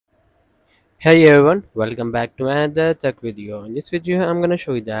Hey everyone, welcome back to another tech video. In this video, I'm gonna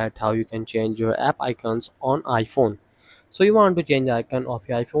show you that how you can change your app icons on iPhone. So you want to change the icon of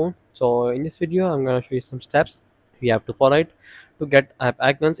your iPhone. So in this video, I'm gonna show you some steps you have to follow it to get app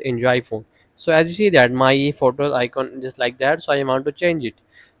icons in your iPhone. So as you see that my photos icon just like that, so I want to change it.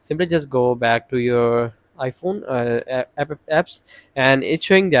 Simply just go back to your iPhone apps, and it's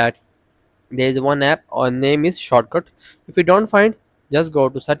showing that there is one app or name is shortcut. If you don't find, just go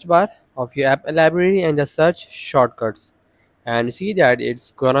to search bar of your app library and just search shortcuts, and you see that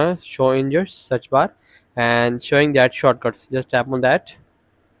it's gonna show in your search bar and showing that shortcuts. Just tap on that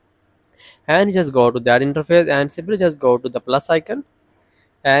and just go to that interface and simply just go to the plus icon,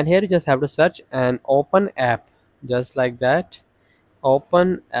 and here you just have to search and open app, just like that.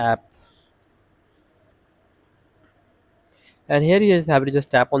 Open app, and here you just have to just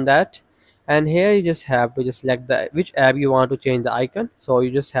tap on that, and here you just have to just select the which app you want to change the icon. So you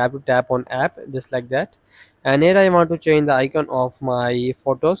just have to tap on app, just like that. And here I want to change the icon of my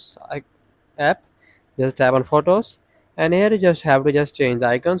photos app. Just tap on photos, and here you just have to just change the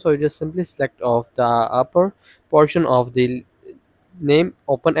icon. So you just simply select off the upper portion of the name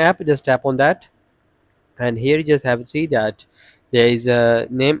open app, just tap on that, and here you just have to see that there is a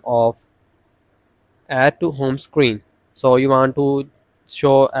name of add to home screen. So you want to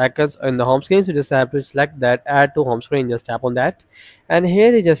show icons in the home screen, so just have to select that add to home screen, just tap on that, and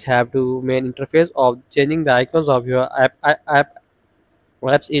here you just have to main interface of changing the icons of your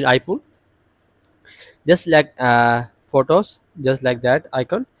apps in iPhone. Just select photos, just like that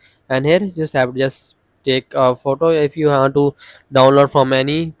icon, and here you just have to just take a photo if you want to download from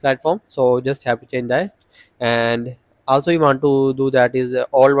any platform. So just have to change that. And also you want to do that is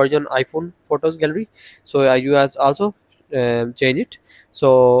all version iPhone photos gallery. So you has also change it.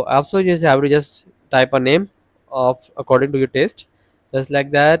 So also you just have to just type a name of according to your taste, just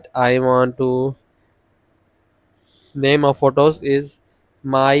like that. I want to name of photos is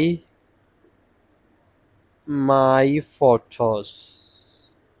my photos,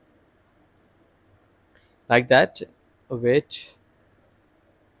 like that. Wait,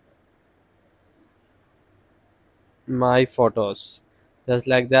 my photos, just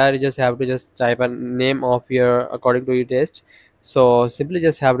like that. You just have to just type a name of your according to your taste. So simply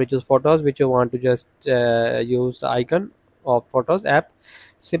just have to choose photos which you want to just use the icon of photos app.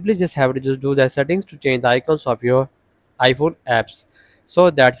 Simply just have to just do the settings to change the icons of your iPhone apps. So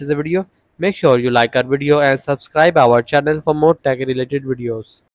that's the video. Make sure you like our video and subscribe our channel for more tech related videos.